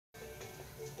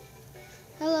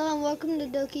and welcome to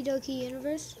Doki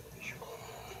Universe.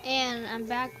 And I'm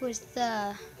back with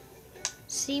the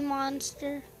Sea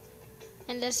Monster.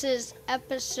 And this is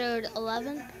episode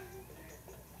 11.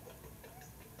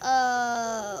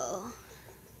 Oh.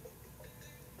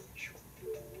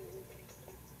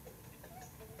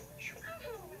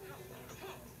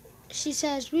 She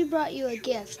says, we brought you a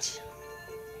gift.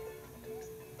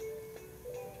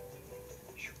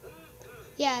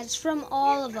 Yeah, it's from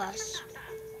all of us.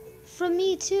 From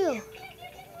me too.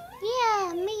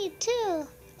 Yeah, me too.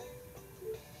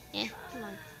 Yeah, come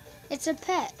on. It's a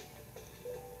pet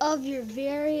of your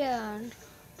very own.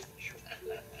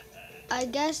 I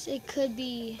guess I could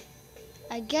be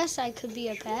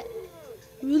a pet.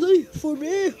 Really? For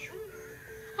me?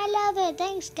 I love it.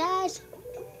 Thanks, guys.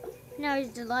 Now he's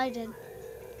delighted.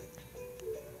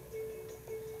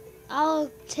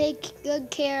 I'll take good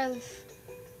care of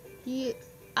you.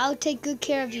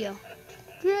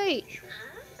 Great.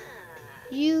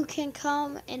 You can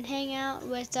come and hang out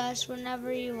with us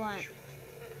whenever you want.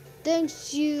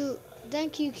 Thank you,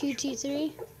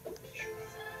 QT3.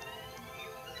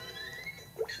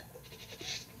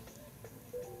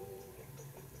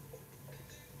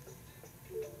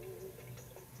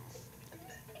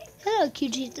 Hello,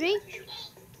 QT3.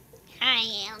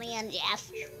 Hi, Ellie and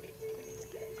Jeff.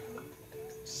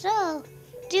 So,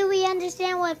 do we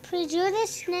understand what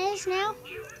prejudice is now?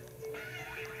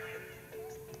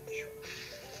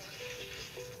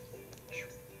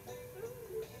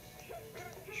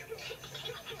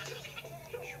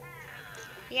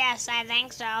 Yes, I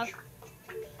think so.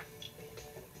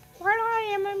 Well,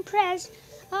 I am impressed.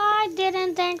 I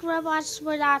didn't think robots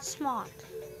were that smart.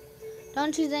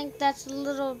 Don't you think that's a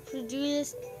little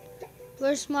prejudiced?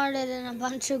 We're smarter than a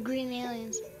bunch of green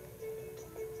aliens.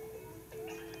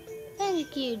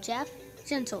 Thank you, Jeff.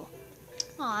 Gentle.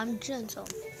 Oh, I'm gentle.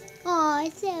 Oh,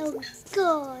 it sounds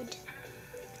good.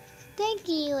 Thank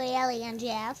you, Alien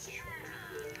Jeff.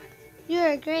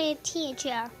 You're a great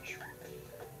teacher.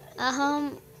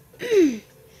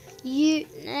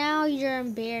 You're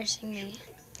embarrassing me.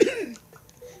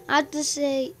 I have to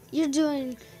say, you're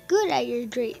doing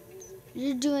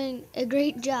a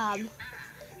great job.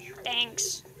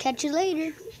 Thanks. Catch you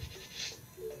later.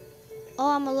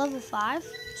 Oh, I'm a level 5?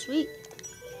 Sweet.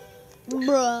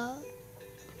 Bruh.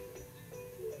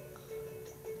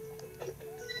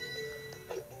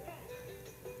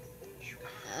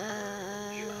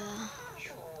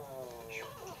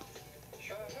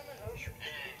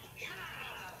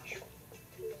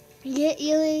 Get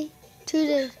Ely to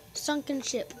the sunken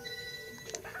ship.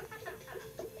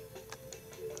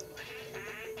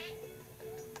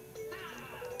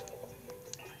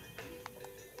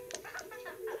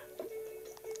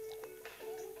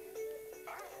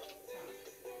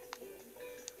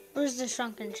 Where's the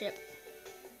sunken ship?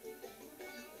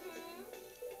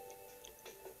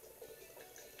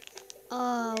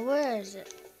 Where is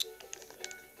it?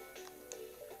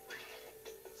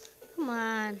 Come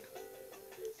on.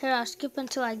 Here, I'll skip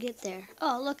until I get there.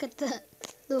 Oh, look at the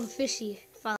little fishy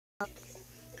fellow.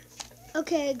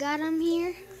 Okay, I got him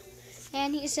here.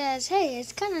 And he says, hey,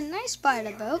 it's kind of nice by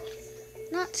the boat.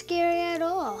 Not scary at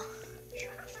all.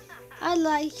 I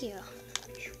like you.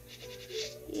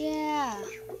 Yeah.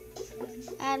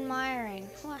 Admiring.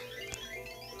 What?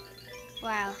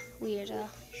 Wow, weirdo.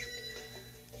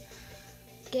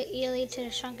 Get Ely to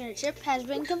the sunken ship has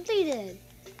been completed.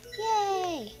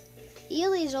 Yay!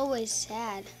 Ely's always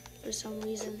sad for some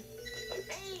reason.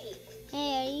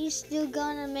 Hey, are you still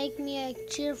gonna make me a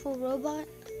cheerful robot?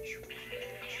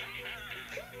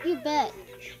 You bet.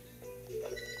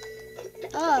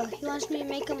 Oh, he wants me to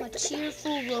make him a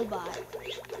cheerful robot.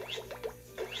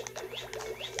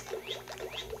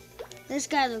 This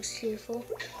guy looks cheerful.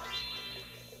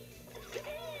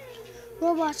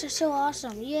 Robots are so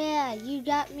awesome. Yeah, you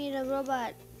got me the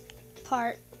robot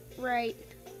part right.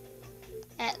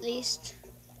 At least.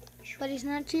 But he's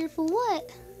not cheerful.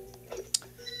 What?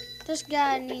 This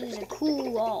guy needs to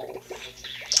cool off.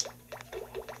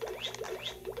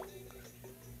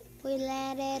 We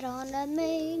landed on the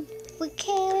moon. We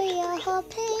carry a whole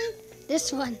plane.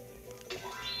 This one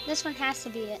has to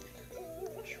be it.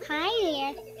 Hi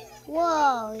there.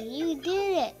 Whoa, you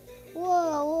did it.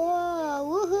 Whoa,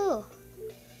 woohoo.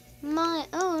 My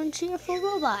own cheerful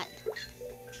robot.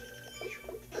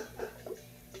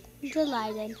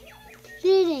 Delighted.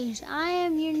 Greetings, I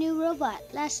am your new robot.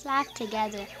 Let's laugh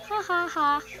together. Ha ha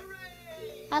ha.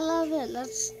 I love it.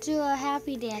 Let's do a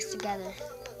happy dance together.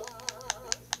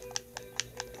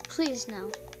 Please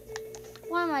no.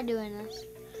 Why am I doing this?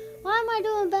 Why am I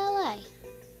doing ballet?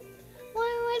 Why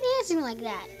am I dancing like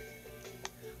that?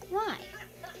 Why?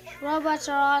 Robots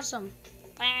are awesome.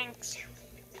 Thanks.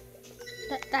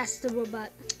 That's the robot.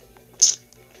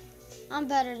 I'm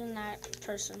better than that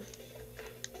person.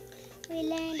 We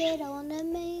landed on the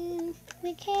moon.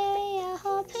 We carry a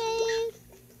whole plane.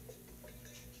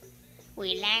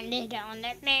 We landed on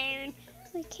the moon.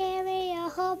 We carry a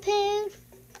whole plane.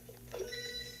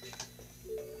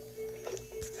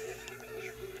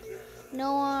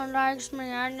 No one likes me.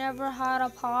 I never had a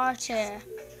party.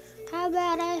 How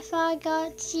about if I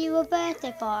got you a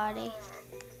birthday party?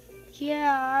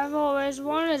 Yeah, I've always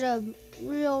wanted a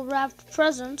real wrapped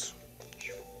present.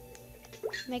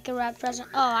 Make a wrapped present.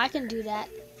 Oh, I can do that.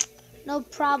 No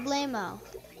problemo.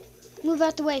 Move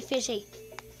out the way, fishy.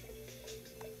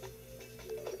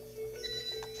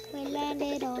 We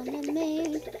landed on the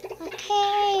moon. I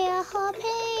carry a whole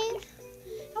plane.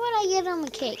 How would I get him a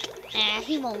cake? Nah,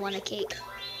 he won't want a cake.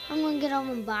 I'm gonna get him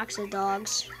a box of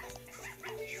dogs.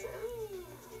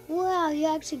 Wow, you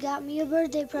actually got me a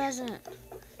birthday present.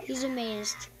 He's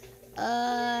amazed.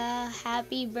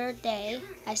 Happy birthday,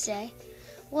 I say.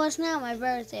 Well, it's not my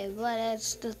birthday, but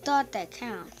it's the thought that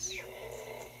counts.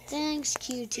 Thanks,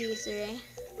 QT3.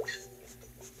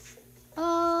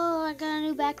 Oh, I got a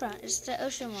new background. It's the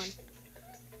ocean one.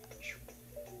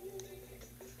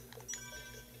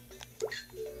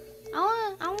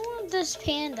 I want this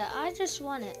panda. I just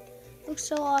want it. Looks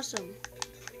so awesome.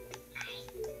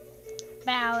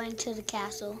 Bowing to the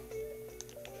castle.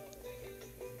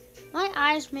 My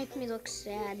eyes make me look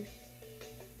sad.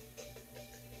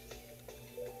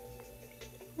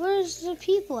 Where's the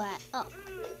people at? Oh.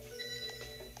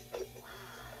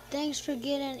 Thanks for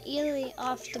getting Ely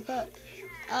off the boat.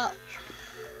 Oh.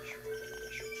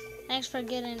 Thanks for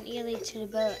getting Ely to the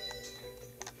boat.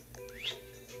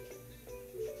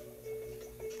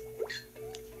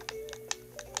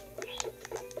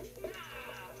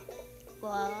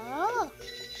 Whoa.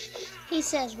 He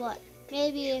says what?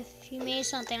 Maybe if you made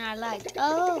something I liked.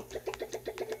 Oh.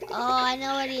 Oh, I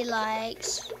know what he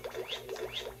likes.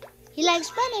 He likes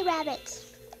bunny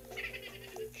rabbits.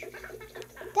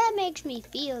 That makes me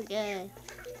feel good.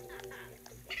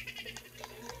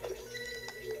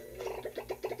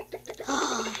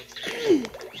 Oh.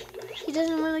 He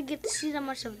doesn't really get to see that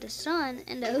much of the sun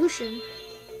and the ocean,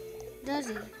 does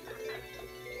he?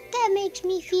 That makes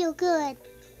me feel good.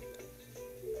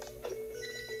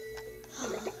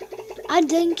 I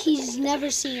think he's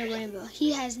never seen a rainbow.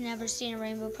 He has never seen a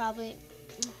rainbow, probably.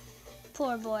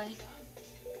 Poor boy.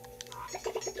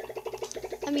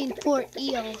 I mean, poor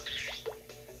eel.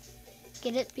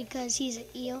 Get it? Because he's an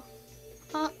eel.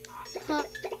 Huh? Huh?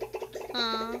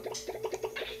 Aw.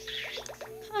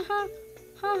 Ha ha.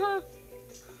 Ha ha.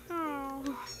 Oh.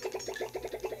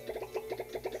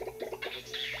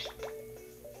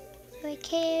 We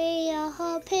carry a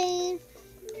whole plane.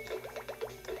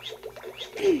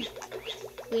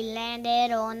 We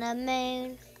landed on the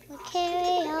moon. We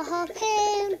carry a whole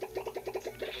plane.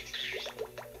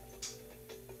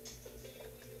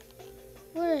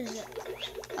 Where is it?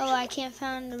 Oh, I can't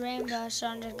find the rainbow, so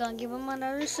I'm just gonna give him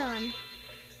another sun.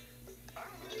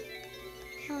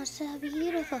 Oh, so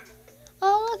beautiful.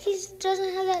 Oh, look, he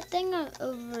doesn't have that thing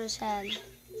over his head.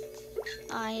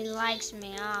 Oh, he likes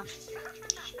me. Oh,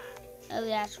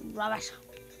 that's rubbish.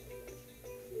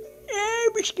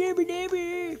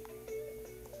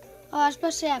 Oh, I was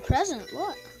supposed to say a present.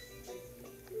 What?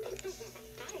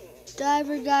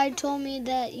 Diver guide told me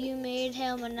that you made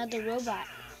him another robot.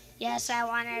 Yes, I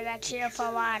wanted a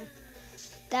cheerful one.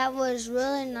 That was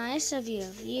really nice of you.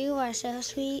 You are so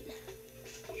sweet.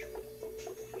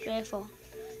 Grateful.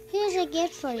 Here's a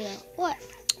gift for you. What?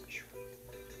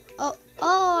 Oh,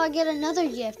 I get another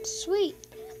gift. Sweet.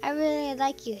 I really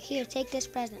like you. Here, take this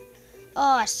present.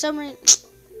 Oh, summer.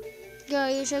 Girl,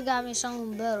 you should got me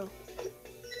something better.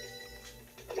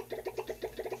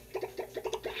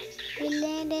 We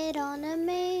landed on the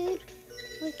moon.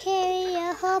 We carry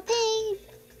a whole plane.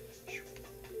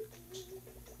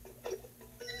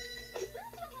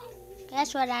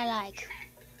 That's what I like.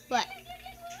 What?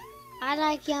 I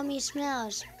like yummy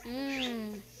smells.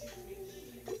 Mmm.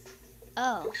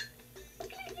 Oh.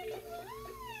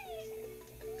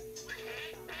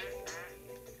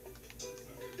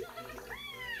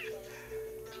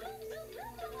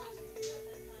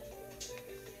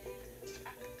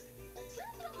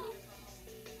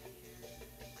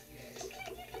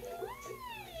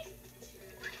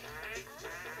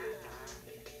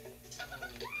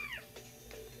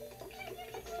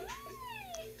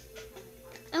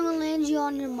 I'm gonna land you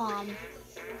on your mom.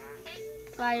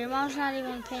 Wow, your mom's not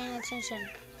even paying attention.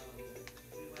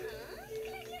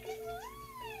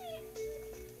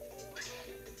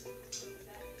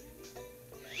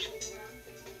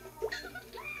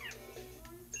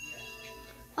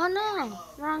 Oh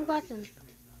no, wrong button.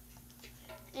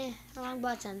 Wrong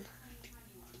button.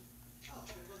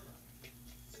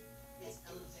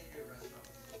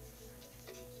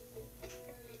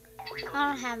 I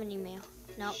don't have any mail.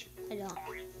 Nope, I don't.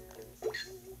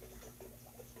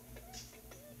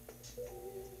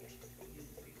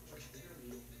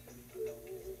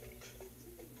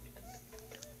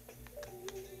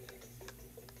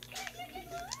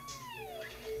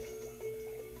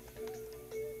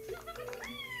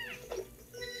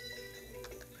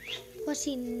 What's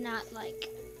he not like?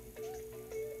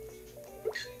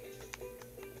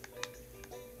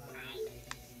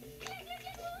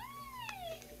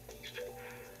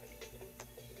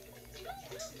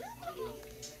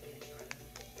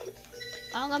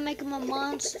 I'm gonna make him a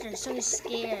monster so he's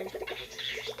scared.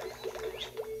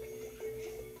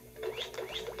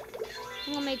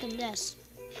 I'm gonna make him this.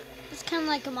 It's kind of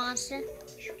like a monster.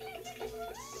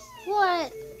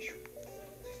 What?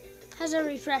 How's it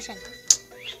refreshing?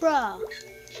 Bro.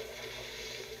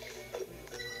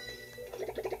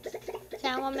 Okay,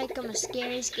 I'm gonna make him a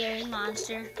scary, scary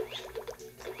monster.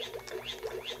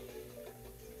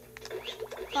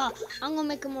 Oh, I'm gonna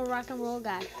make him a rock and roll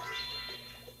guy.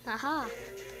 Haha.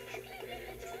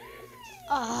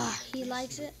 Oh, he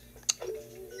likes it.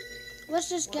 What's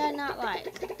this guy not like?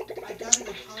 I got it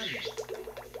behind me.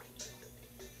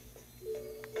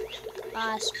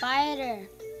 Spider.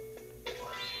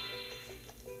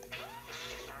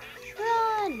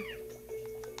 Run!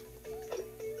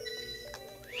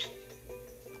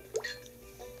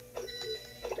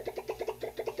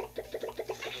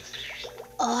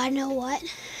 Oh, I know what?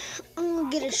 I'm gonna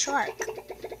get a shark.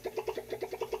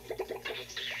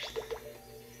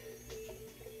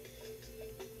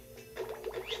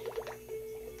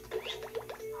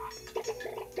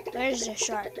 Where's the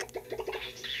shark?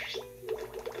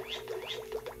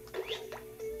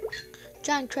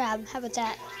 Giant crab, how about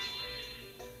that?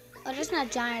 Oh, that's not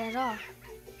giant at all.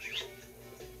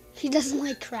 He doesn't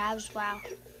like crabs, wow.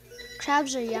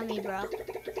 Crabs are yummy, bro.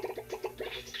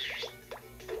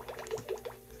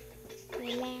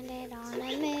 We landed on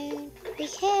the moon. We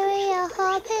carry a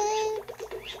harpoon.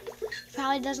 He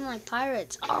probably doesn't like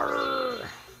pirates. Arrgh.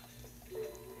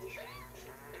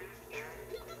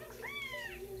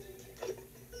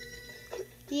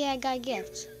 Yeah, I got a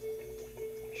gift.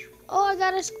 Oh, I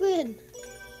got a squid.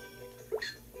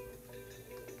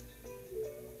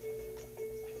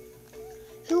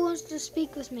 Who wants to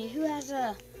speak with me? Who has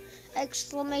a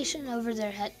exclamation over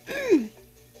their head?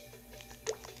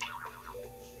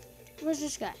 Where's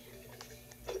this guy?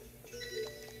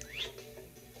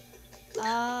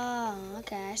 Oh,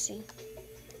 okay, I see.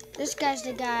 This guy's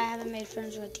the guy I haven't made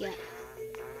friends with yet.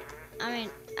 I mean,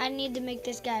 I need to make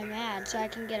this guy mad so I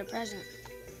can get a present.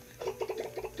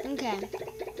 Okay.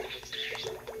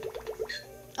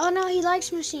 Oh no, he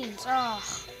likes machines. Oh.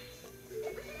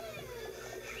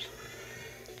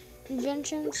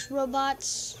 Inventions,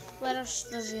 robots. What else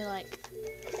does he like?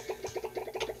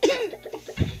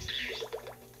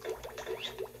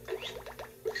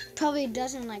 Probably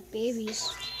doesn't like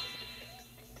babies.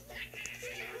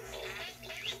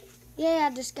 Yeah,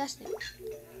 disgusting.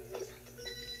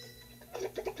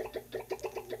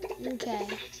 Okay.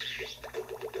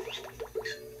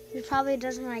 He probably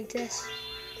doesn't like this.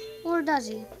 Or does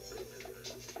he?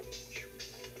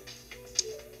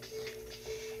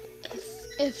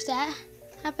 If that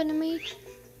happened to me,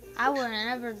 I wouldn't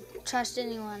ever trust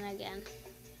anyone again.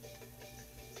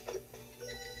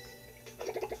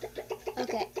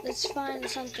 Okay, let's find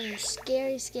something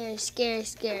scary, scary, scary,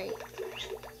 scary.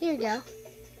 Here we go.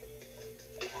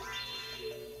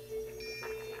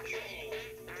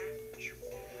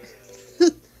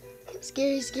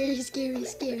 Scary, scary, scary,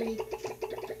 scary.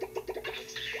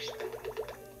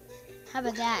 How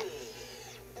about that?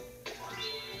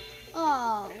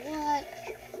 Oh, what?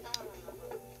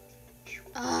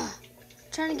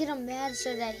 Trying to get him mad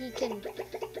so that he can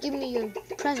give me a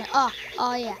present. Oh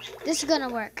yeah, this is gonna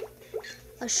work.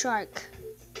 A shark.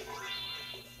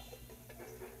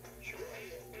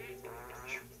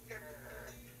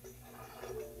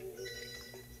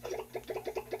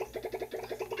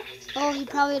 Oh, he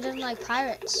probably doesn't like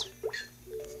pirates.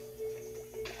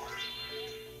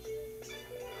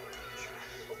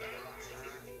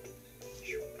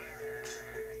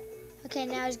 Okay,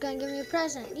 now he's gonna give me a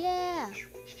present. Yeah.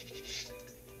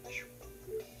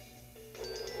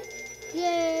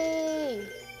 Yay.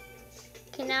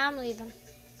 Okay, now I'm leaving.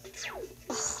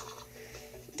 Oh,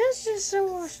 this is so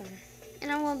awesome.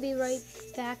 And I'm gonna be right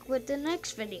back with the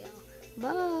next video.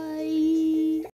 Bye.